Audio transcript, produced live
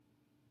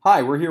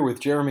Hi, we're here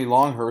with Jeremy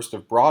Longhurst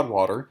of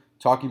Broadwater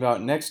talking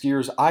about next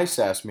year's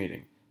ISAS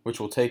meeting, which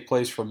will take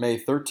place from May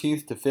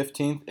 13th to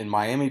 15th in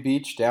Miami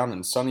Beach down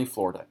in sunny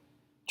Florida.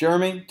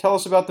 Jeremy, tell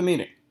us about the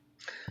meeting.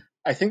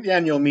 I think the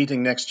annual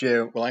meeting next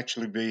year will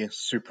actually be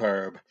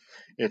superb.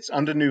 It's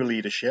under new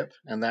leadership,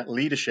 and that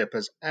leadership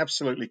is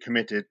absolutely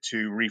committed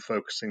to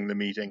refocusing the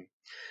meeting.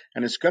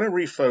 And it's going to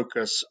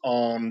refocus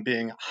on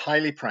being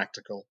highly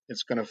practical.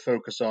 It's going to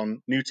focus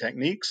on new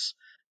techniques,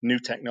 new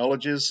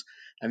technologies,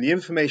 and the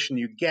information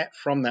you get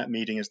from that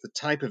meeting is the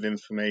type of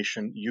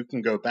information you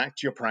can go back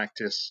to your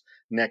practice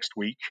next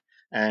week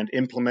and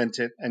implement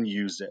it and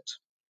use it.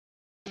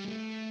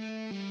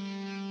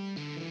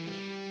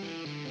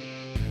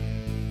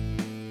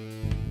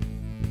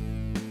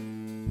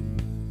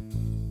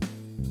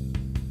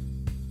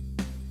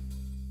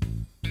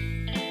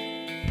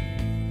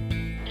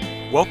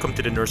 Welcome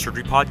to the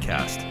Neurosurgery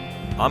Podcast.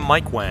 I'm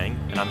Mike Wang,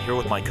 and I'm here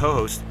with my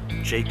co-host,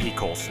 J.P.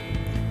 Colson.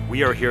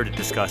 We are here to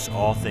discuss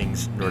all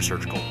things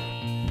neurosurgical.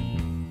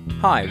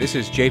 Hi, this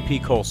is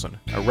J.P. Colson,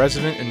 a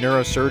resident in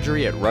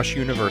neurosurgery at Rush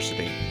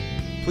University.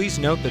 Please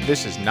note that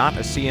this is not a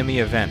CME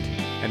event,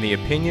 and the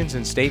opinions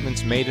and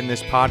statements made in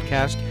this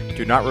podcast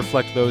do not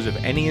reflect those of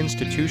any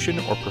institution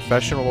or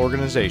professional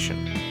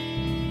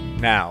organization.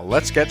 Now,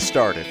 let's get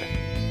started.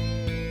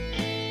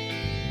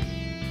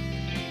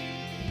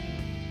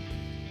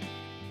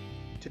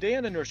 Today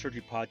on the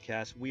Neurosurgery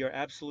Podcast, we are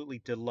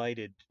absolutely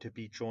delighted to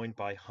be joined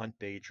by Hunt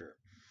Bajer.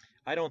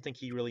 I don't think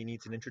he really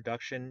needs an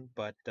introduction,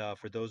 but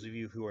for those of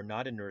you who are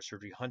not in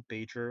neurosurgery, Hunt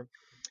Bajer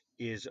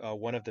is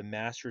one of the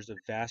masters of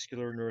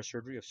vascular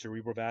neurosurgery, of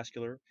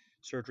cerebrovascular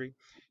surgery.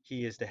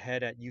 He is the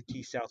head at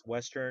UT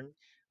Southwestern,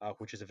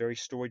 which is a very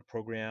storied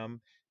program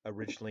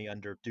originally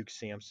under Duke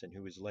Sampson,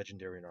 who is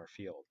legendary in our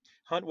field.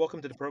 Hunt,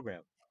 welcome to the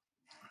program.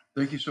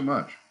 Thank you so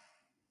much.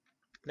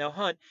 Now,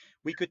 Hunt,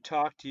 we could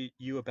talk to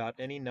you about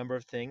any number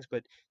of things,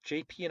 but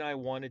JP and I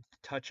wanted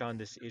to touch on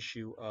this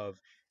issue of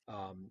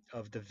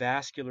the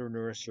vascular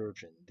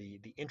neurosurgeon, the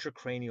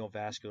intracranial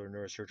vascular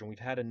neurosurgeon. We've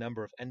had a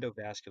number of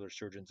endovascular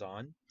surgeons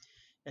on,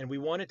 and we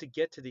wanted to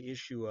get to the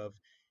issue of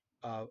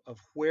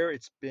where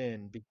it's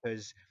been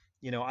because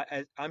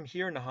I'm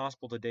here in the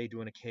hospital today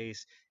doing a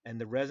case, and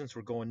the residents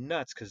were going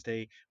nuts because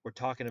they were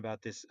talking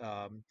about this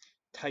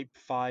type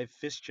 5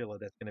 fistula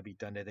that's going to be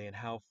done today and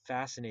how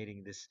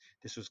fascinating this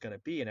was going to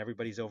be, and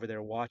everybody's over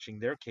there watching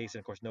their case, and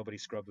of course nobody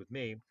scrubbed with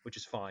me, which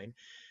is fine,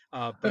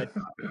 but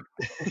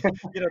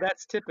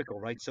that's typical,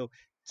 right? So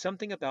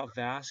something about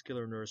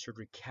vascular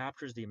neurosurgery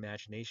captures the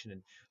imagination,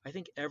 and I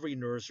think every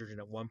neurosurgeon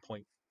at one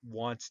point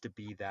wants to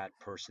be that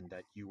person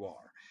that you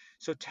are.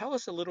 So tell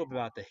us a little bit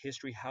about the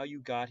history, how you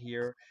got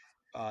here,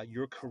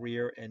 your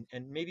career, and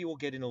maybe we'll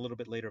get in a little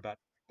bit later about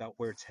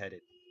where it's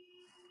headed.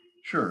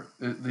 Sure.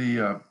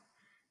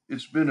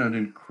 It's been an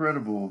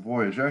incredible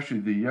voyage. Actually,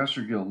 the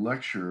Yasser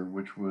lecture,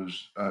 which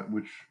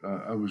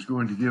I was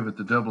going to give at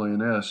the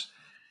AANS,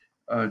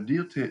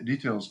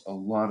 details a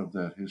lot of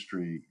that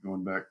history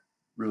going back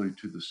really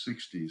to the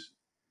 '60s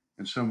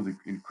and some of the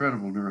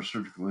incredible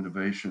neurosurgical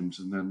innovations.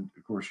 And then,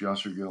 of course,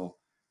 Yasser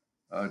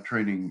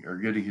training or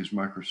getting his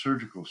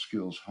microsurgical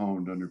skills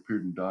honed under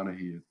Pearden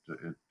Donahue at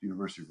the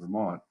University of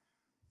Vermont,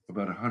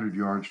 about 100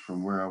 yards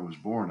from where I was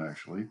born,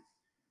 actually.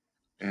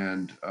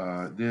 And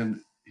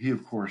then he,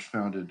 of course,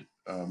 founded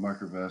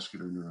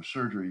microvascular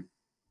neurosurgery.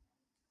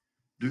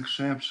 Duke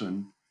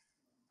Sampson,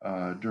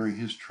 during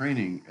his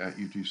training at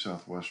UT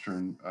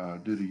Southwestern,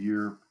 did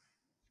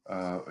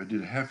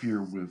a half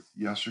year with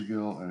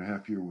Yassergil and a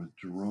half year with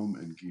Jerome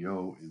and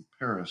Guillot in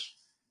Paris,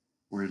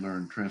 where he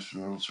learned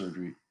transsphenoidal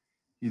surgery.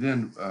 He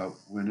then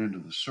went into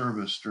the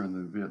service during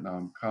the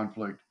Vietnam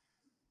conflict,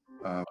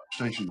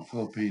 stationed in the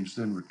Philippines,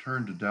 then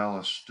returned to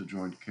Dallas to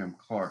join Kem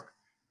Clark.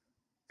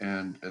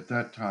 And at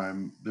that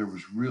time, there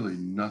was really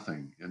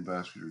nothing in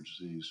vascular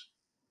disease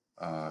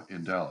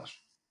in Dallas.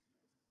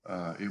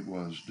 It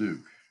was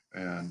Duke,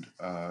 and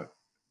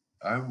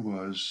I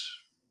was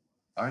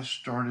I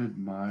started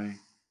my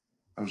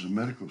I was a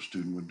medical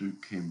student when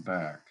Duke came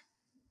back,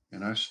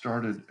 and I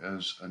started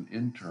as an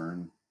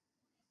intern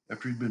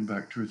after he'd been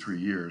back 2 or 3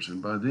 years,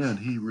 and by then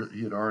he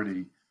had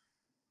already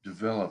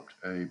developed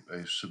a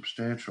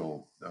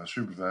substantial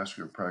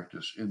cerebrovascular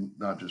practice in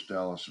not just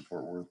Dallas and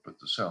Fort Worth, but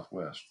the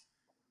Southwest.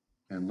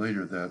 And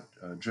later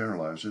that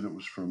generalized, and it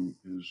was from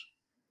his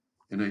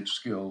innate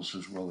skills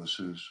as well as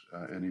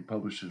and he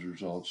published his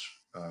results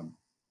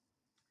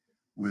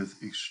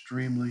with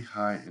extremely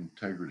high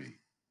integrity.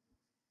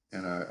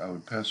 And I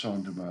would pass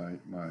on to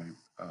my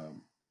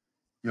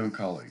young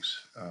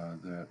colleagues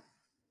that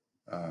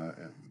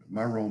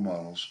my role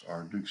models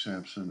are Duke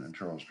Sampson and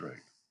Charles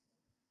Drake.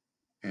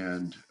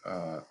 And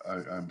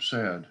I'm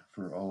sad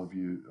for all of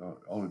you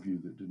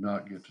that did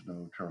not get to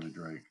know Charlie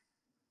Drake.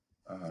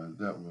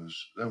 That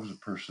was a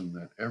person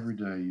that every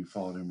day you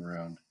followed him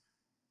around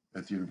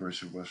at the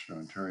University of Western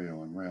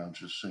Ontario on rounds,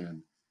 just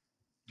saying,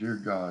 "Dear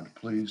God,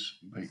 please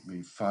make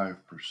me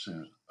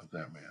 5% of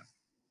that man."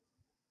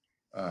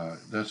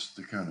 That's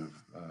the kind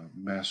of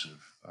massive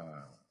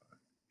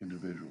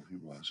individual he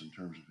was in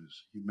terms of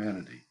his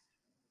humanity.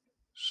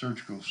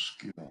 surgical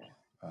skill,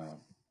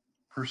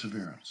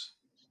 perseverance,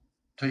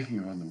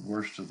 taking on the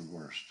worst of the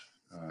worst.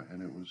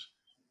 And it was,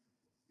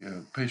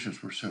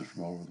 patients were sent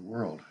from all over the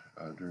world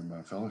during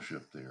my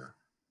fellowship there.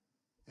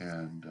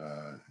 And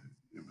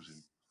it was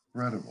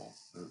incredible,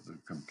 the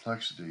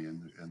complexity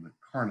and the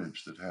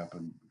carnage that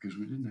happened because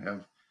we didn't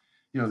have,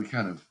 the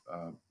kind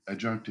of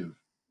adjunctive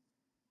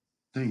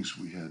things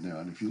we had now.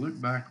 And if you look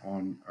back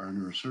on our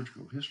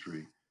neurosurgical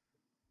history,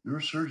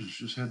 neurosurgeons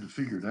just had to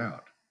figure it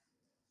out.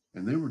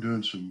 And they were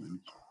doing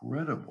some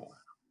incredible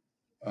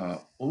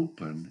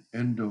open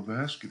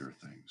endovascular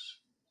things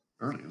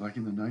early, like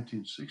in the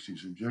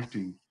 1960s,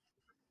 injecting,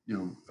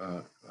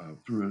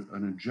 through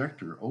an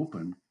injector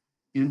open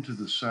into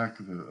the sac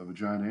of a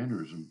giant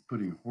aneurysm,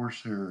 putting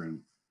horsehair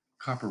and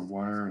copper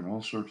wire and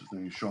all sorts of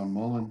things. Sean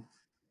Mullen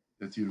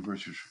at the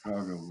University of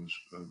Chicago was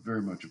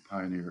very much a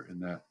pioneer in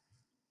that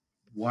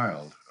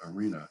wild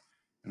arena.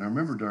 And I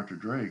remember Dr.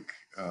 Drake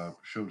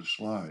showed a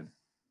slide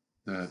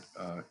that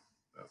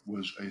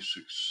was a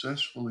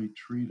successfully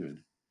treated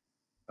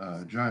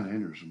giant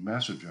aneurysm,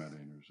 massive giant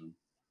aneurysm,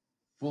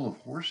 full of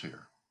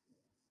horsehair.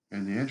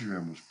 And the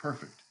angiogram was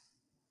perfect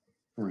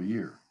for a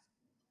year.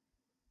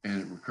 And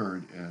it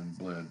recurred and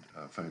bled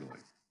fatally.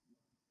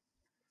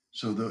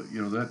 So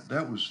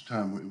that was a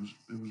time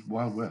it was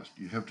Wild West.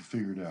 You have to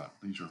figure it out.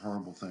 These are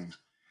horrible things.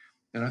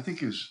 And I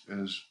think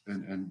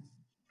and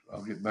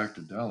I'll get back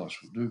to Dallas.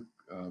 Duke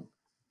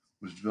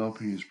was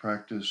developing his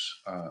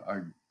practice.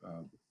 I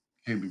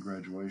came to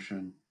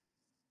graduation,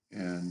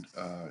 and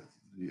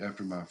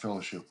after my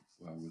fellowship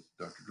with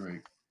Dr.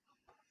 Drake,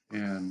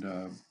 and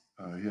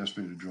he asked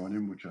me to join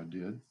him, which I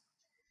did,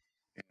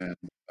 and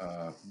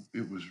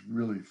it was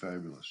really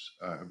fabulous.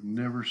 I've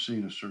never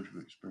seen a surgical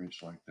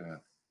experience like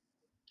that,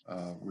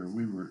 where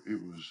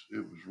it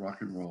was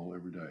rock and roll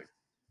every day,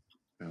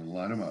 and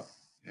line them up,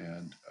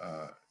 and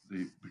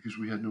because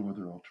we had no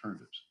other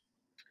alternatives,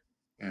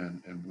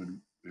 and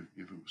when if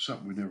it was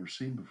something we'd never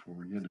seen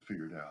before, you had to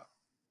figure it out.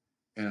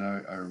 And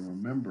I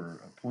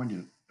remember a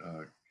poignant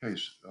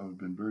case. I've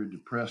been very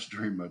depressed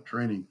during my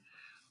training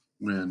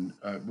when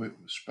I went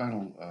with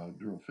spinal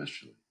dural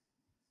fistula.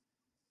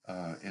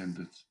 And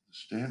the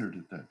standard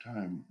at that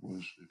time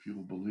was, if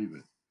you'll believe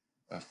it,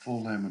 a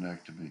full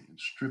laminectomy and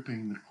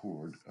stripping the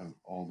cord of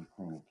all the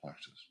coronal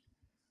plexus.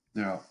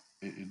 Now,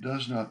 it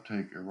does not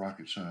take a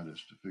rocket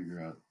scientist to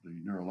figure out the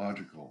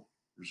neurological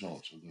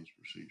results of those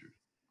procedures.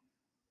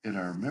 And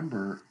I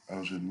remember I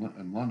was in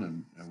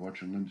London and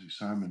watching Lindsay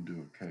Simon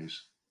do a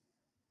case,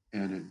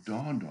 and it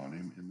dawned on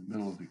him in the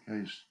middle of the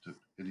case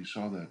and he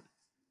saw that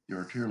the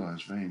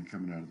arterialized vein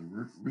coming out of the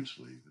root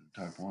sleeve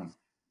in type 1,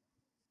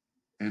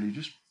 and he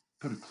just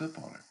put a clip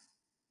on it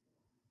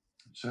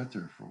and sat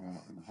there for a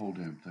while, and the whole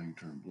damn thing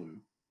turned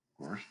blue, of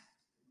course.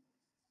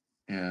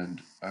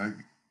 And I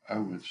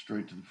went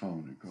straight to the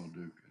phone and called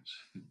Duke and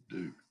said,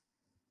 Duke,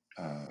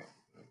 uh,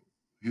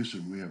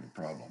 Houston, we have a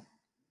problem.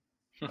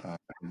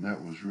 And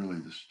that was really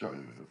the start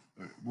of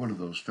one of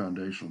those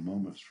foundational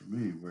moments for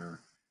me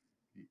where,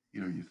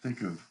 you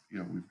think of,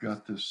 we've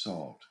got this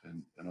solved,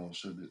 and all of a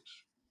sudden it's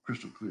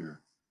crystal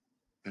clear,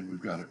 and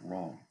we've got it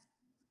wrong.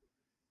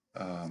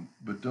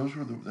 But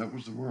that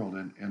was the world.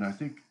 And I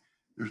think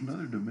there's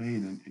another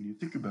domain, and you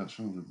think about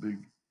some of the big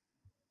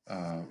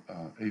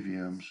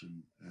AVMs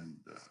and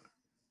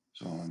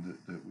so on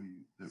that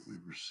we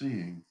were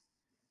seeing,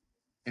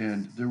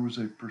 and there was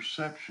a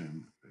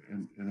perception,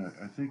 and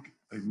I think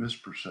a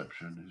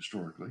misperception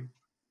historically,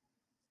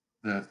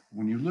 that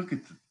when you look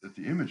at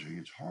the imaging,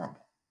 it's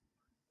horrible,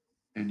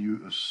 and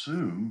you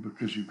assume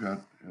because you've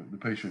got the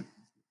patient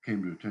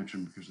came to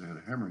attention because they had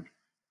a hemorrhage,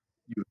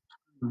 you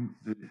assume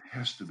that it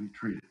has to be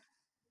treated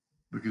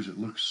because it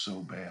looks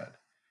so bad,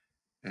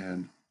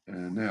 and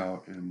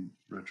now in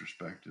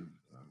retrospective,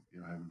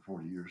 having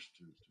 40 years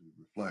to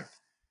reflect,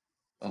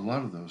 a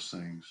lot of those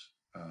things,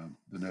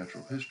 the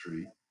natural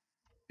history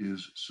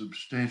is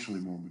substantially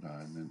more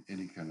benign than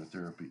any kind of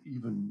therapy,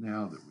 even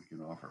now that we can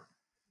offer.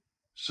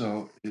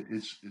 So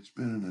it's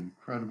been an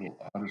incredible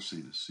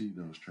odyssey to see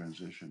those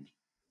transitions.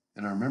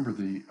 And I remember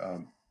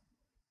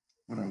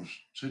when I was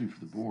sitting for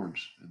the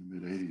boards in the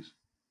mid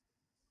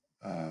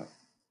 '80s,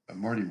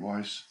 Marty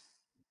Weiss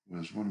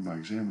was one of my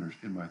examiners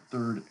in my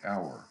third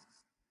hour,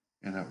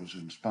 and that was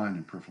in spine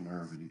and peripheral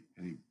nerve. And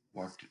he I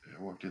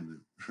walked in the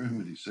room,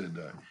 and he said,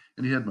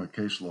 and he had my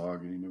case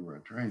log, and he knew where I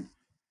trained.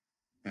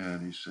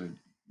 And he said,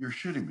 "You're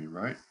shitting me,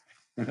 right?"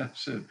 And I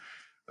said,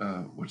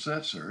 "What's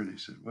that, sir?" And he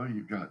said, "Well,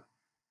 you've got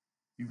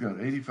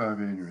 85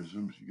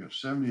 aneurysms, you got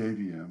 70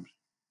 AVMs,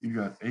 you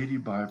got 80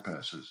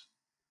 bypasses,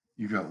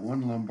 you got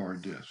one lumbar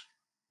disc,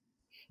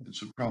 and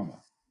some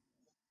trauma."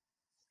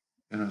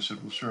 And I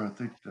said, "Well, sir, I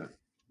think that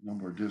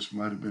lumbar disc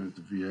might have been at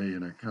the VA,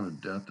 and I kind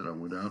of doubt that I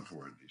went out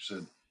for it." He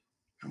said,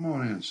 "Come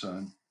on in,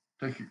 son.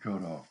 Take your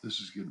coat off. This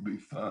is going to be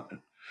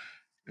fun."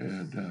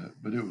 And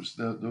but it was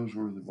those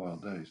were the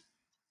wild days,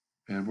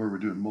 and where we're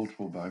doing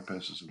multiple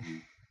bypasses a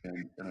week,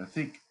 and I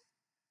think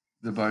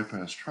the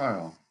bypass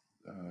trial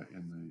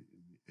in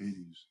the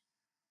 80s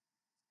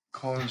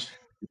caused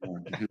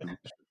everyone to hit the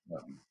reset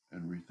button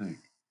and rethink: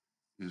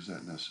 is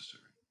that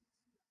necessary?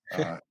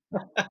 uh,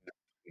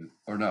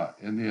 or not?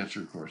 And the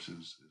answer, of course,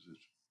 is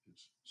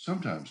it's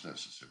sometimes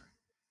necessary.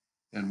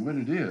 And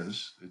when it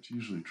is, it's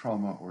usually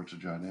trauma or it's a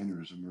giant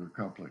aneurysm or a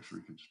complex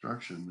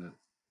reconstruction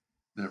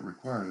that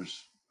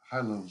requires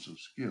high levels of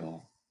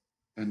skill.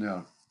 And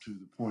now to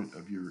the point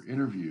of your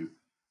interview,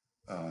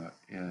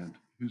 and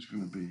who's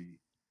going to be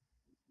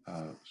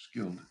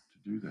skilled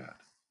to do that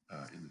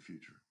in the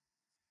future.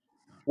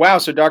 Wow.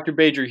 So, Dr.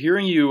 Bajer,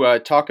 hearing you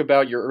talk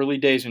about your early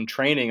days in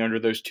training under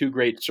those two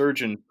great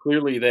surgeons,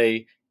 clearly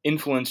they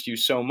influenced you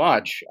so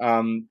much.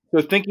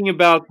 So, thinking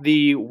about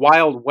the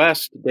Wild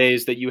West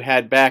days that you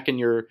had back in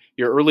your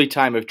early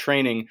time of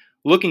training,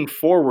 looking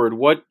forward,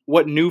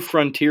 what new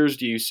frontiers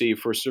do you see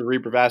for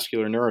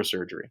cerebrovascular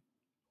neurosurgery?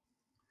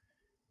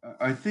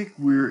 I think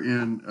we're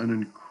in an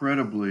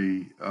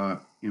incredibly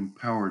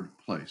empowered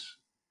place.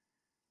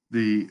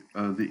 The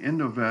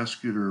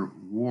endovascular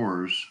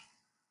wars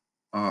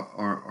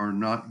are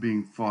not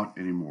being fought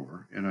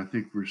anymore, and I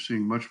think we're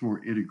seeing much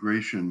more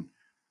integration.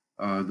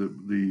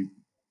 The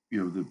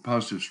the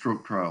positive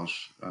stroke trials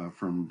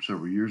from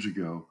several years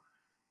ago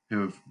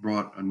have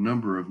brought a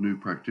number of new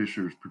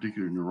practitioners,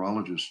 particularly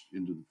neurologists,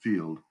 into the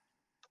field,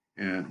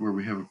 and where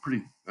we have a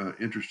pretty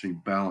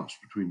interesting balance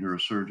between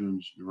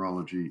neurosurgeons,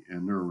 neurology,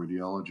 and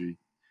neuroradiology.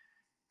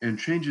 And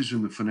changes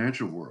in the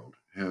financial world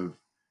have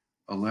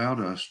allowed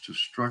us to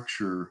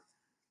structure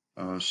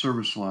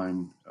service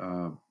line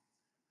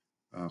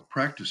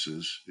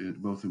practices,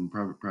 both in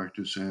private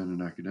practice and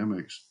in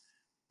academics,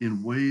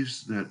 in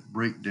ways that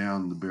break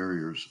down the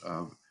barriers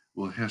of,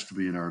 well, it has to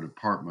be in our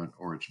department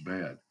or it's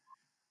bad.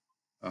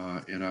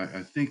 And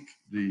I think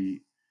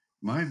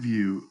my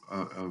view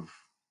of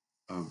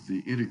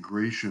the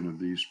integration of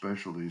these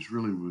specialties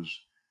really was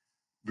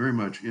very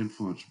much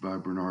influenced by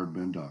Bernard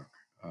Bendock.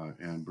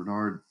 And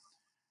Bernard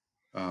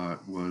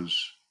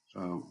was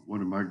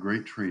one of my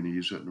great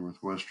trainees at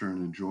Northwestern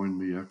and joined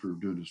me after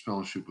doing his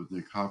fellowship with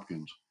Nick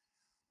Hopkins.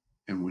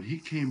 And when he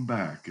came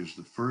back as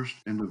the first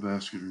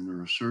endovascular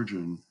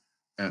neurosurgeon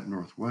at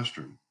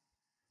Northwestern,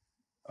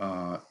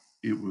 uh,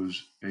 it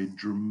was a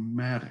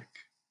dramatic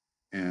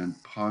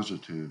and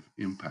positive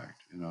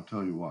impact. And I'll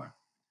tell you why.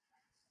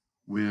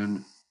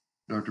 When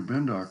Dr.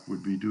 Bendock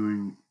would be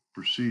doing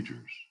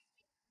procedures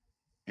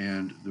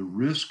and the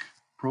risk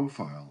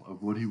profile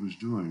of what he was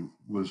doing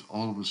was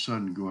all of a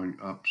sudden going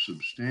up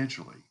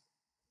substantially,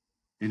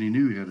 and he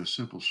knew he had a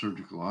simple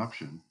surgical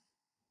option,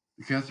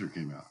 the catheter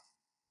came out.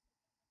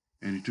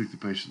 And he took the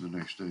patient the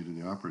next day to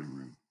the operating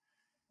room.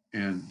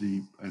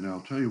 And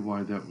I'll tell you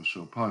why that was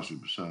so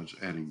positive, besides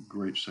adding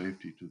great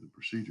safety to the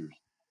procedures.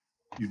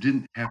 You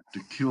didn't have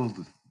to kill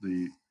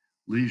the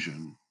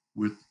lesion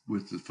with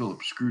the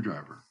Phillips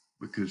screwdriver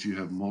because you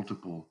have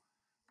multiple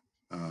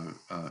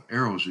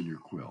arrows in your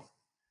quill.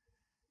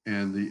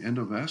 And the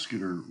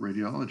endovascular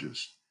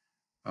radiologist,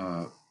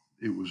 uh,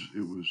 it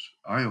was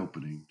eye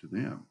opening to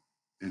them,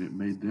 and it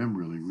made them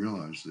really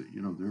realize that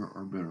there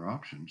are better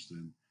options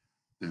than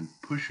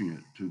pushing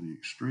it to the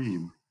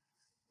extreme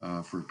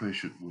for a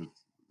patient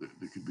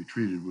that could be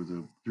treated with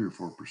a 3 or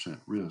 4%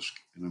 risk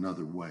in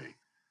another way.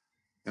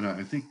 And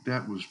I think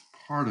that was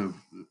part of,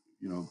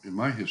 in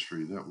my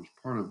history, that was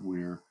part of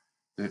where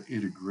that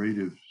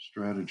integrative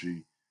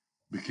strategy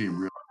became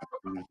real.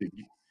 And I think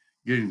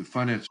getting the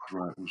finances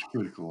right was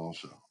critical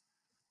also.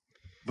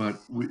 But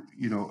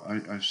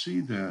I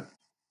see that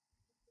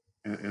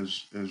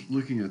as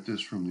looking at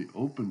this from the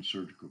open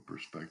surgical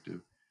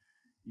perspective,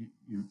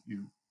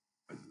 you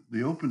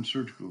the open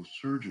surgical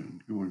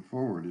surgeon going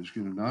forward is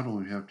going to not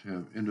only have to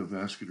have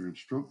endovascular and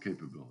stroke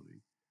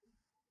capability,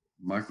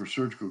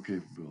 microsurgical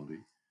capability,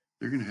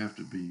 they're going to have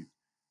to be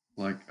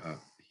like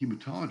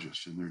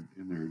hematologists in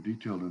their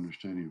detailed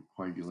understanding of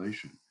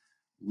coagulation,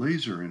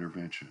 laser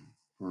intervention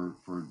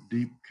for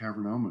deep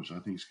cavernomas. I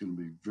think is going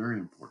to be very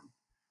important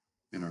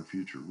in our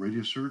future.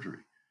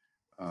 Radiosurgery.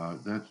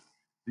 That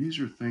these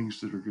are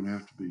things that are going to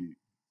have to be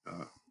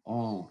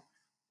all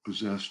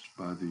possessed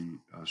by the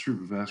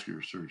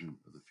cerebrovascular surgeon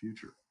of the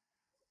future.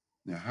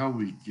 Now, how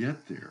we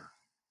get there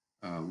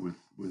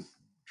with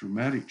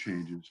dramatic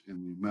changes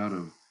in the amount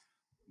of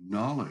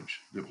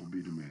knowledge that will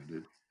be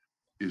demanded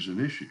is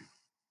an issue.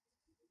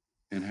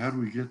 And how do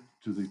we get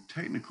to the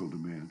technical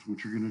demands,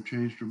 which are going to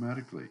change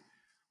dramatically?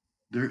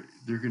 They're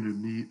going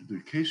to need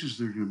the cases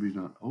that are going to be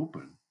done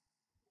open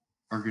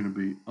are going to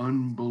be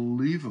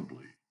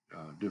unbelievably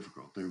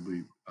difficult. There will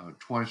be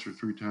twice or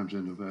three times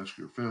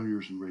endovascular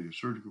failures and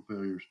radiosurgical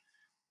failures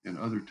and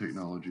other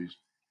technologies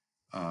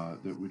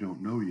that we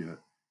don't know yet.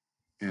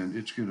 And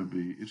it's going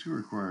to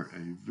require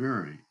a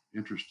very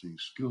interesting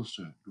skill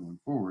set going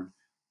forward,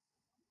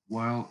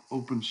 while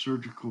open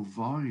surgical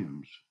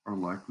volumes are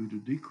likely to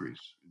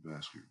decrease in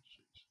vascular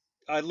disease.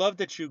 I love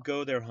that you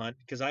go there, Hunt,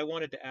 because I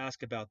wanted to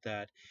ask about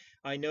that.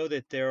 I know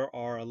that there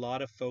are a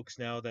lot of folks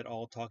now that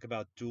all talk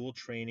about dual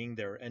training,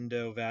 their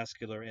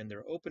endovascular and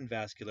their open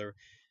vascular.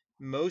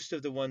 Most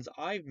of the ones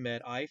I've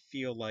met, I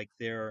feel like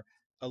they're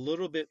a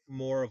little bit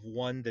more of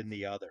one than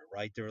the other,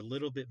 right? They're a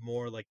little bit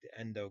more like the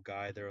endo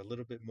guy, they're a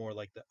little bit more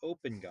like the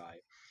open guy.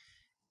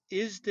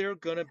 is there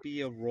going to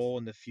be a role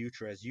in the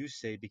future, as you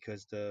say,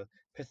 because the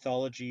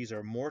pathologies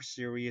are more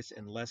serious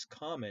and less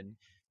common,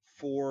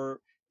 for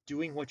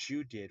doing what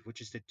you did,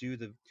 which is to do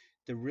the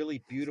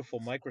really beautiful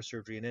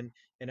microsurgery?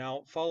 And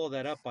I'll follow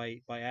that up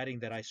by adding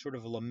that I sort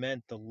of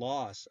lament the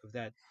loss of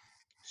that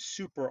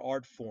super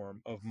art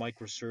form of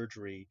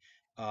microsurgery,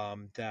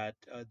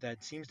 that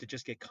seems to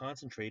just get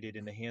concentrated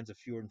in the hands of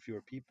fewer and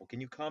fewer people.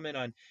 Can you comment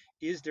on,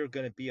 is there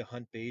going to be a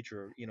Hunt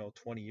Bajer,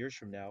 20 years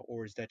from now,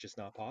 or is that just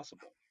not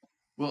possible?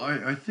 Well,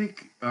 I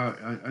think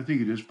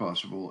it is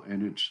possible,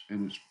 and it's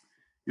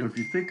if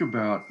you think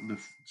about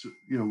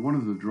one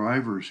of the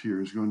drivers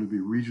here is going to be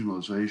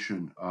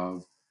regionalization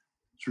of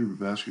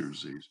cerebrovascular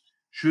disease.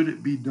 Should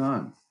it be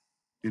done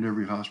in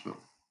every hospital?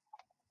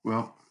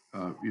 Well,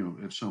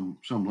 at some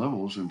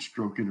levels, and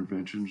stroke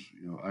interventions,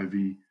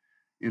 IV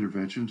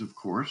interventions, of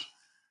course,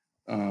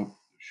 uh,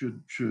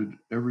 should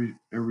every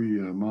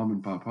mom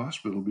and pop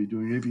hospital be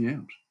doing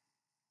AVMs?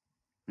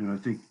 And I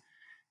think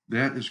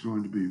that is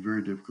going to be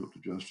very difficult to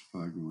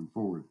justify going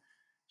forward.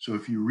 So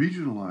if you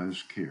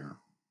regionalize care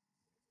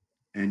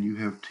and you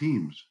have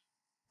teams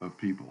of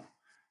people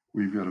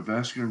where you've got a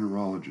vascular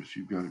neurologist,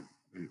 you've got a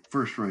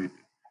first-rate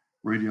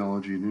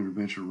radiology and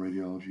interventional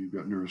radiology, you've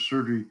got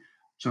neurosurgery,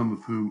 some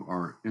of whom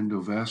are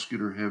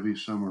endovascular heavy,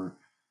 some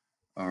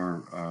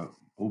are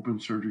open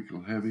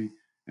surgical heavy,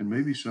 and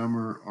maybe some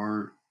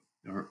are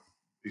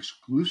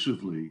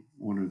exclusively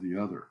one or the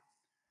other.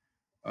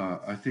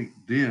 I think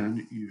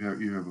then you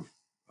have a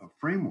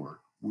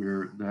framework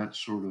where that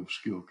sort of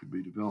skill could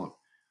be developed.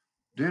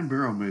 Dan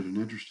Barrow made an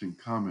interesting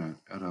comment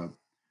at a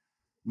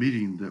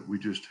meeting that we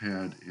just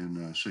had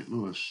in St.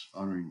 Louis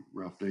honoring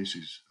Ralph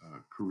Dacey's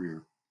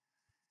career.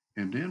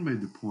 And Dan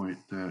made the point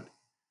that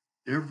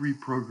every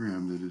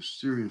program that is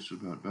serious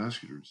about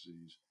vascular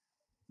disease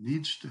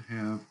needs to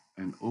have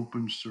an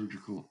open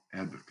surgical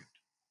advocate.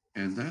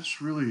 And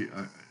that's really,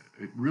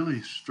 it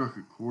really struck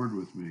a chord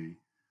with me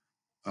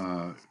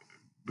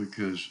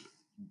because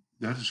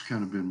that has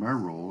kind of been my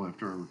role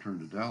after I returned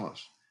to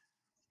Dallas,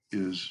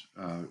 is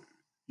to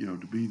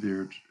be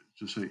there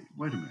to say,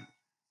 wait a minute.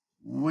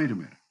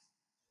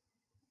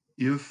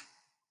 If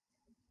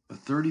a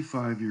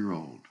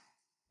 35-year-old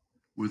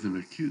with an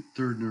acute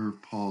third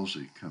nerve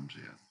palsy comes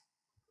in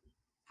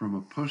from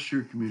a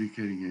posterior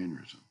communicating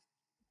aneurysm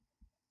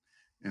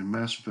and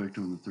mass effect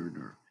on the third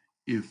nerve,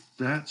 if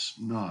that's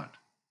not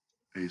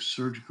a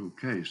surgical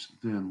case,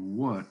 then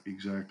what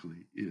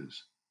exactly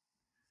is?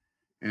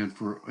 And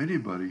for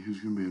anybody who's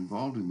going to be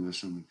involved in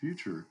this in the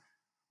future,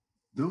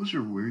 those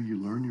are where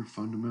you learn your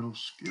fundamental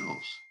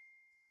skills,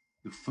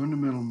 the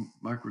fundamental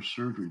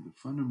microsurgery, the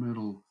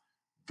fundamental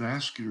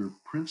vascular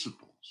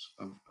principles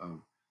of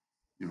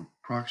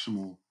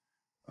proximal,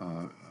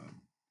 uh,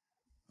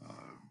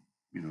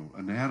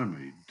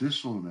 anatomy,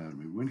 distal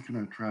anatomy. When can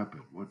I trap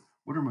it? What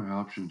are my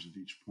options at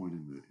each point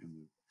in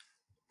the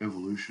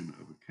evolution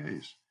of a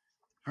case?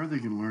 How are they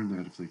going to learn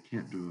that if they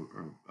can't do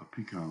a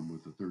PCOM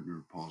with a third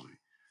nerve palsy?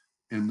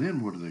 And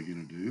then what are they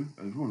going to do?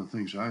 It's one of the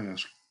things I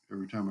ask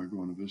every time I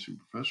go on a visiting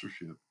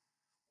professorship.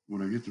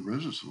 When I get the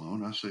residence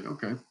alone, I say,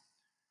 okay,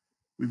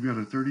 we've got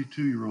a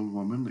 32-year-old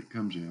woman that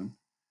comes in,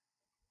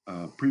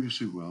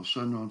 previously well,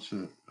 sudden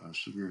onset,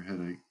 severe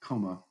headache,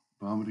 coma,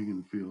 vomiting in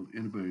the field,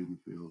 intubated in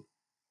the field,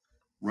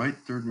 right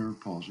third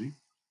nerve palsy,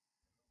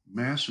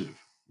 massive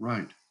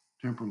right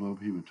temporal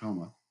lobe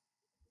hematoma,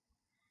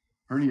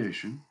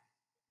 herniation,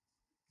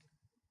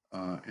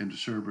 and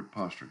decerebrate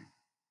posturing.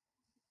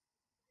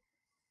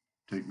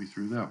 Take me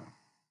through that one.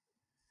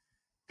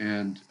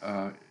 And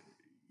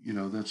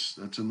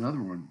that's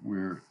another one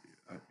where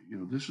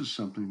this is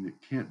something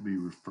that can't be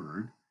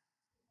referred.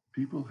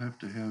 People have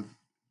to have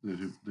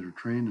that are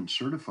trained and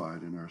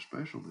certified in our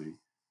specialty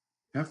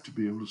have to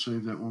be able to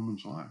save that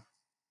woman's life.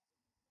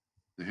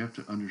 They have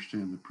to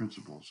understand the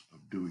principles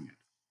of doing it,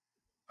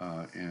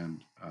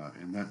 and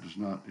that does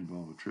not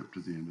involve a trip to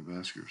the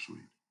endovascular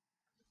suite.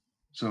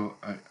 So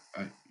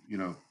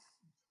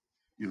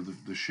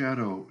the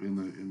shadow in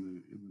the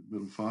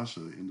middle fossa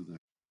into that,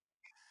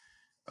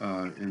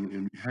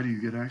 and how do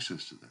you get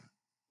access to that?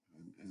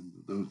 And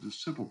those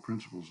simple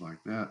principles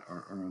like that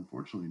are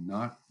unfortunately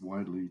not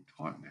widely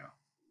taught now,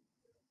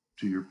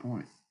 to your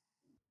point.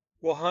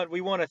 Well, Hunt, we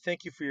want to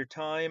thank you for your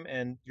time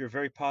and your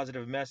very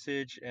positive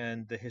message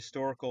and the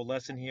historical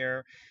lesson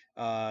here.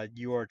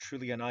 You are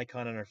truly an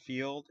icon in our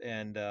field,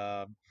 and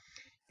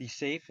be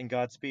safe and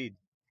Godspeed.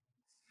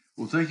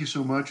 Well, thank you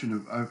so much.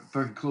 And if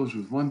I could close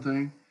with one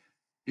thing,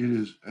 it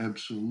is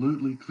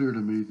absolutely clear to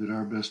me that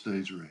our best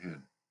days are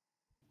ahead.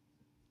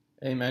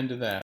 Amen to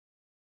that.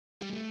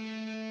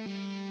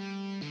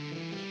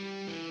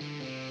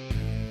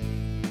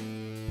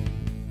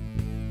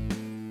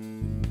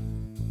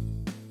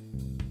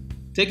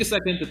 Take a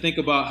second to think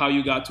about how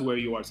you got to where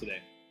you are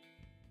today.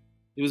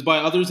 It was by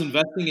others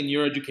investing in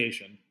your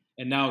education,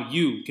 and now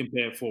you can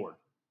pay it forward.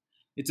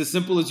 It's as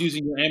simple as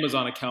using your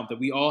Amazon account that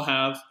we all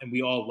have and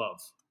we all love.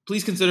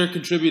 Please consider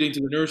contributing to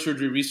the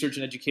Neurosurgery Research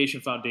and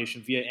Education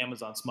Foundation via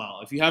Amazon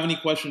Smile. If you have any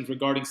questions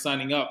regarding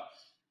signing up,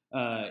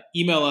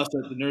 email us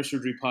at the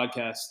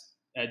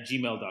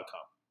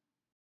neurosurgerypodcast@gmail.com.